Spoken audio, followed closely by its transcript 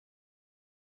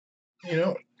you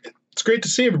know, it's great to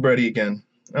see everybody again.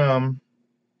 Um,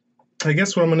 I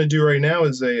guess what I'm going to do right now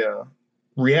is a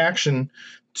reaction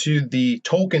to the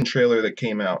Tolkien trailer that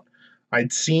came out.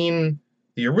 I'd seen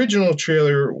the original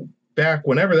trailer back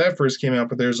whenever that first came out,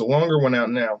 but there's a longer one out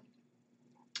now.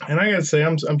 And I gotta say,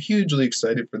 I'm hugely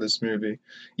excited for this movie,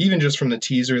 even just from the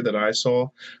teaser that I saw.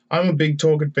 I'm a big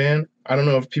Tolkien fan. I don't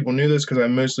know if people knew this because I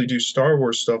mostly do Star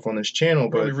Wars stuff on this channel,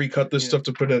 but I recut this stuff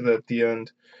to put it at the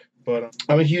end. But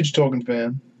I'm a huge Tolkien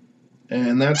fan,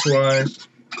 and that's why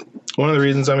one of the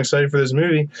reasons I'm excited for this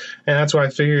movie, and that's why I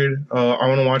figured I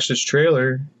want to watch this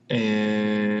trailer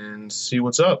and see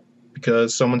what's up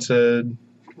because someone said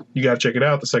you got to check it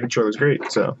out. The second trailer's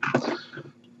great, so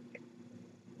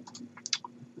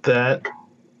that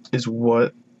is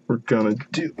what we're gonna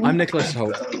do. I'm Nicholas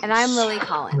Holt. And I'm Lily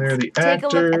Collins. They're the Take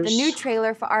actors. a look at the new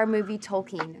trailer for our movie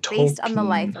Tolkien, based on the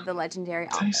life of the legendary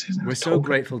author. We're so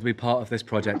grateful to be part of this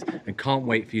project and can't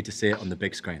wait for you to see it on the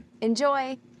big screen.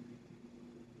 Enjoy.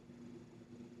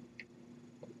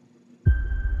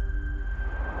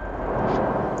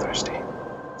 Thirsty.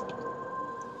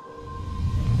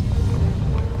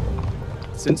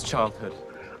 Since childhood,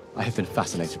 I have been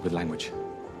fascinated with language.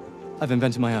 I've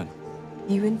invented my own.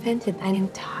 You invented an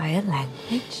entire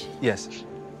language? Yes,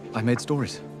 I made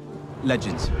stories,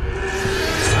 legends.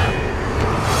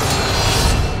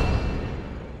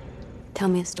 Tell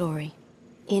me a story.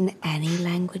 In any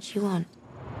language you want.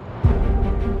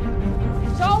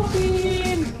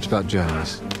 It's about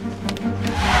journeys.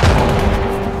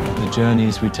 The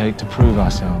journeys we take to prove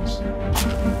ourselves.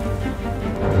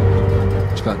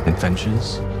 It's about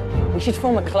adventures. We should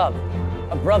form a club,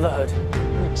 a brotherhood.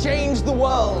 We change the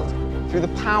world through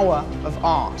the power of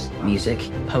art. Music,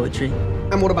 poetry.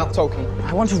 And what about Tolkien?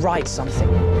 I want to write something.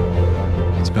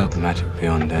 It's about the magic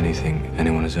beyond anything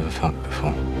anyone has ever felt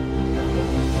before.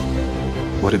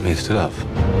 What it means to love.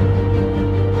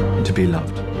 To be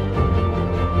loved.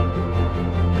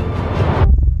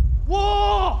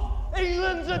 War!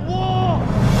 England's at war!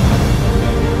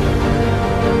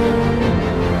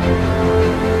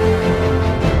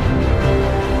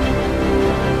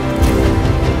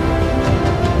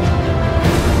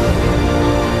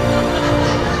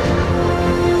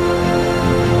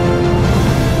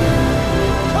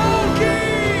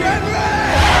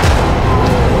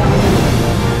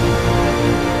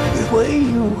 The way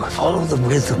you follow the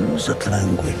rhythms of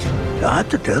language. I have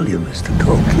to tell you, Mr.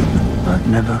 Tolkien, I've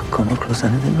never come across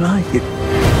anything like it.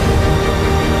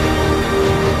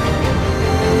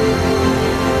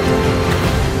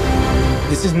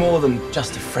 This is more than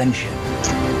just a friendship.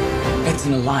 It's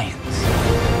an alliance.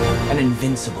 An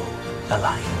invincible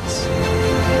alliance.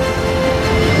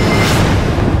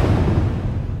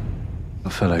 A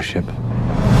fellowship.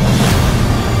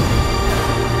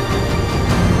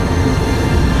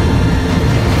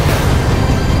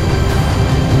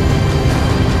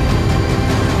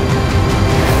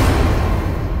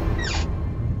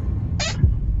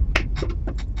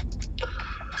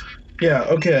 Yeah,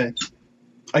 okay.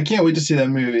 I can't wait to see that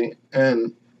movie.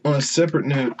 And on a separate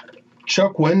note,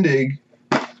 Chuck Wendig,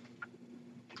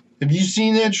 have you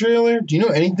seen that trailer? Do you know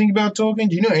anything about Tolkien?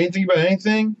 Do you know anything about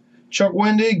anything? Chuck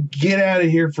Wendig, get out of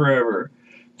here forever.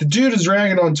 The dude is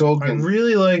ragging on Tolkien. I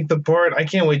really like the part, I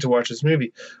can't wait to watch this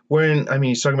movie, when, I mean,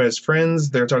 he's talking about his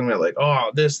friends, they're talking about like, oh,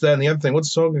 this, that, and the other thing,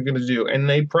 what's Tolkien going to do? And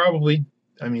they probably,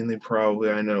 I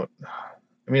know,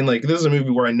 like, this is a movie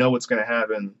where I know what's going to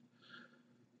happen.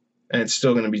 And it's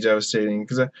still going to be devastating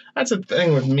because that's the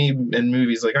thing with me and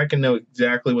movies. Like I can know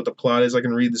exactly what the plot is. I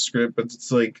can read the script, but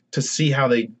it's like to see how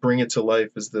they bring it to life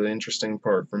is the interesting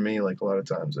part for me. Like a lot of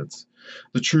times, it's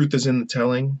the truth is in the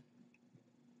telling.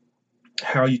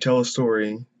 How you tell a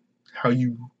story, how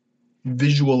you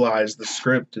visualize the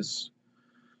script is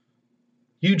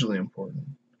hugely important.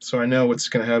 So I know what's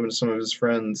going to happen to some of his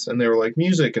friends, and they were like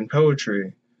music and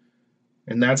poetry,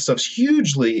 and that stuff's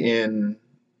hugely in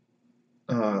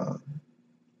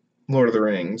Lord of the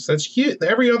Rings. That's huge.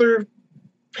 Every other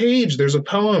page there's a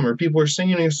poem or people are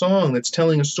singing a song that's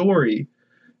telling a story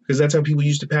because that's how people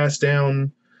used to pass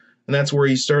down, and that's where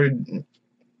he started.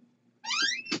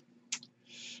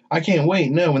 I can't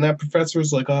wait. No, when that professor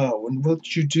was like, oh, what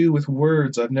did you do with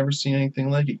words? I've never seen anything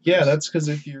like it. Yeah, that's because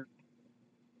if you're...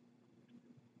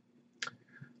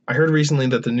 I heard recently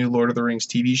that the new Lord of the Rings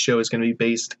TV show is going to be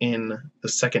based in the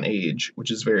Second Age, which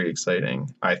is very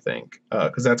exciting, I think,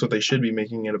 because that's what they should be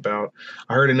making it about.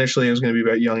 I heard initially it was going to be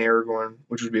about young Aragorn,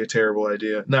 which would be a terrible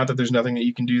idea. Not that there's nothing that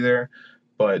you can do there,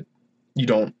 but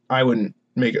I wouldn't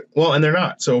make it. Well, and they're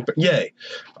not, so yay.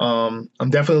 I'm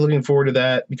definitely looking forward to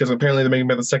that, because apparently they're making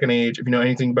about the Second Age. If you know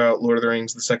anything about Lord of the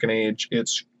Rings, the Second Age,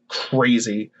 it's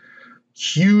crazy.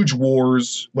 huge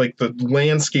wars. Like the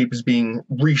landscape is being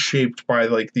reshaped by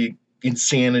like the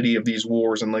insanity of these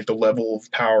wars and like the level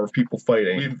of power of people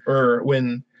fighting. Or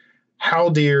when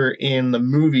Haldir in the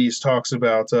movies talks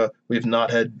about we've not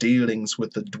had dealings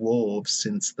with the dwarves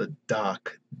since the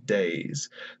dark days.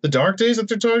 The dark days that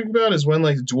they're talking about is when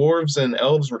like dwarves and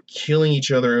elves were killing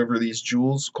each other over these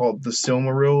jewels called the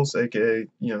Silmarils, aka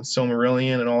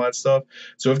Silmarillion and all that stuff.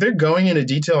 So if they're going into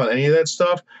detail on any of that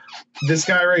stuff, this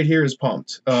guy right here is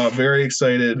pumped. Very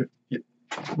excited.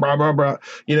 Blah blah blah.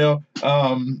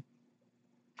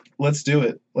 Let's do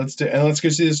it. Let's go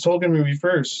see this Tolkien movie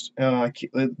first.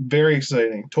 Very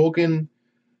exciting. Tolkien,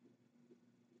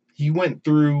 he went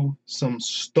through some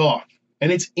stuff.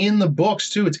 And it's in the books,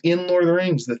 too. It's in Lord of the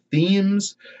Rings. The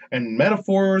themes and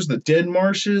metaphors, the dead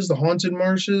marshes, the haunted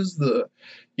marshes,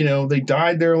 they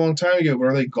died there a long time ago, but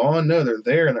are they gone? No, they're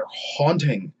there, and they're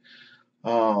haunting.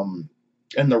 And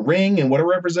the ring and what it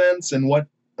represents and what...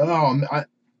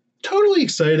 totally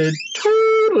excited.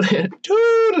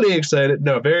 Totally excited.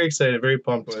 No, very excited, very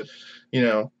pumped. But,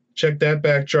 check that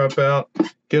backdrop out.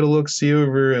 Get a look-see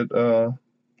over at the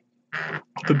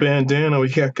bandana we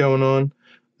got going on.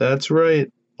 That's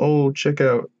right. Oh, check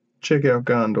out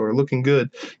Gondor. Looking good.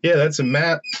 Yeah, that's a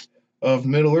map of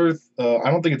Middle-earth.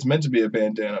 I don't think it's meant to be a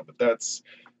bandana, but that's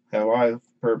how I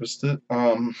purposed it.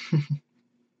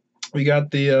 We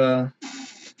got the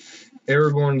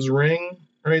Aragorn's ring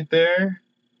right there.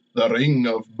 The Ring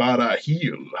of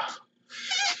Barahil.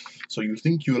 So you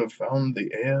think you have found the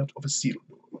heir of Isildur?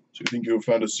 So you think you have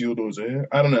found Isildur's heir?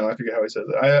 I don't know. I forget how he says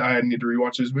it. I need to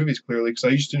rewatch those movies clearly because I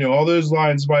used to know all those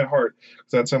lines by heart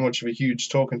because that's how much of a huge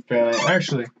Tolkien fan I am.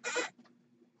 Actually,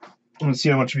 let's see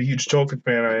how much of a huge Tolkien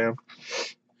fan I am.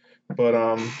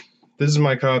 But this is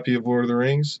my copy of Lord of the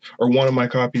Rings, or one of my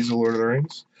copies of Lord of the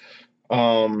Rings.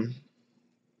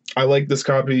 I like this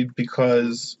copy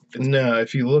because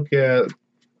if you look at...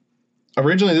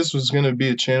 Originally, this was going to be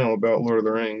a channel about Lord of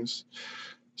the Rings.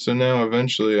 So now,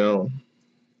 eventually, I'll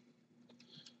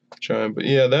try. But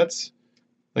yeah, that's...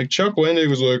 Like, Chuck Wendig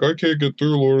was like, I can't get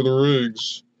through Lord of the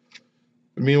Rings.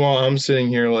 But meanwhile, I'm sitting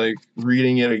here, like,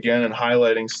 reading it again and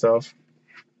highlighting stuff.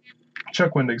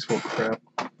 Chuck Wendig's full of crap.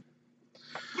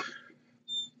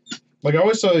 Like, I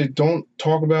always say, don't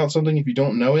talk about something if you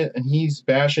don't know it. And he's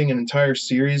bashing an entire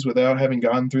series without having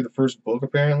gotten through the first book,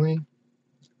 apparently.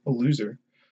 A loser.